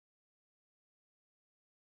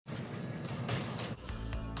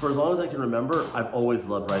For as long as I can remember, I've always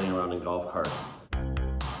loved riding around in golf carts.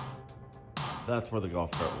 That's where the golf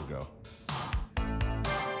cart will go.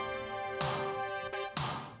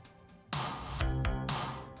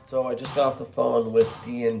 So I just got off the phone with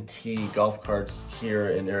D&T Golf Carts here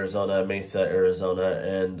in Arizona, Mesa, Arizona,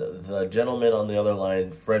 and the gentleman on the other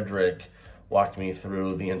line, Frederick, walked me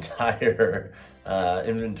through the entire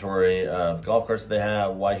inventory of golf carts they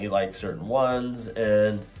have, why he likes certain ones,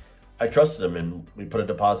 and I trusted him, and we put a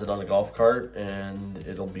deposit on a golf cart, and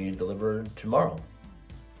it'll be delivered tomorrow.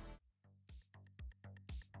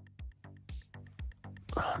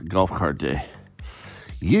 Golf cart day.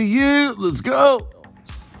 Yeah, let's go.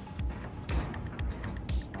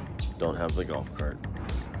 Don't have the golf cart.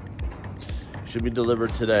 Should be delivered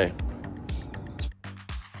today.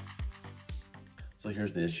 So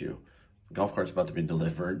here's the issue. The golf cart's about to be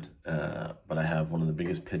delivered, but I have one of the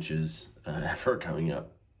biggest pitches ever coming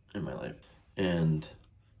up in my life. And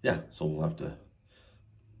yeah, so we'll have to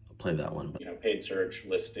play that one. You know, paid search,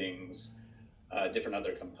 listings, different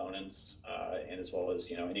other components, and as well as,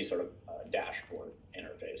 you know, any sort of dashboard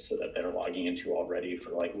interface so that they're logging into already for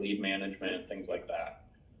like lead management, things like that.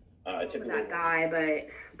 That guy,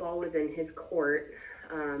 but ball was in his court.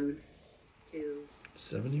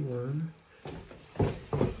 71.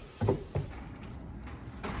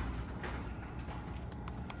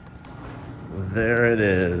 There it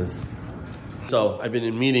is. So I've been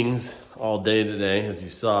in meetings all day today, as you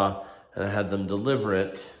saw, and I had them deliver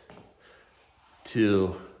it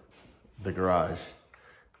to the garage.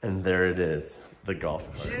 And there it is, the golf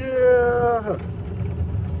cart. Yeah!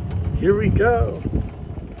 Here we go.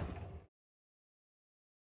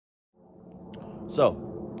 So,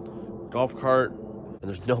 golf cart, and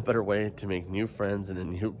there's no better way to make new friends in a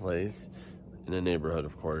new place, in a neighborhood,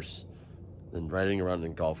 of course, than riding around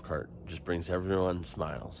in a golf cart. Just brings everyone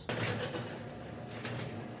smiles.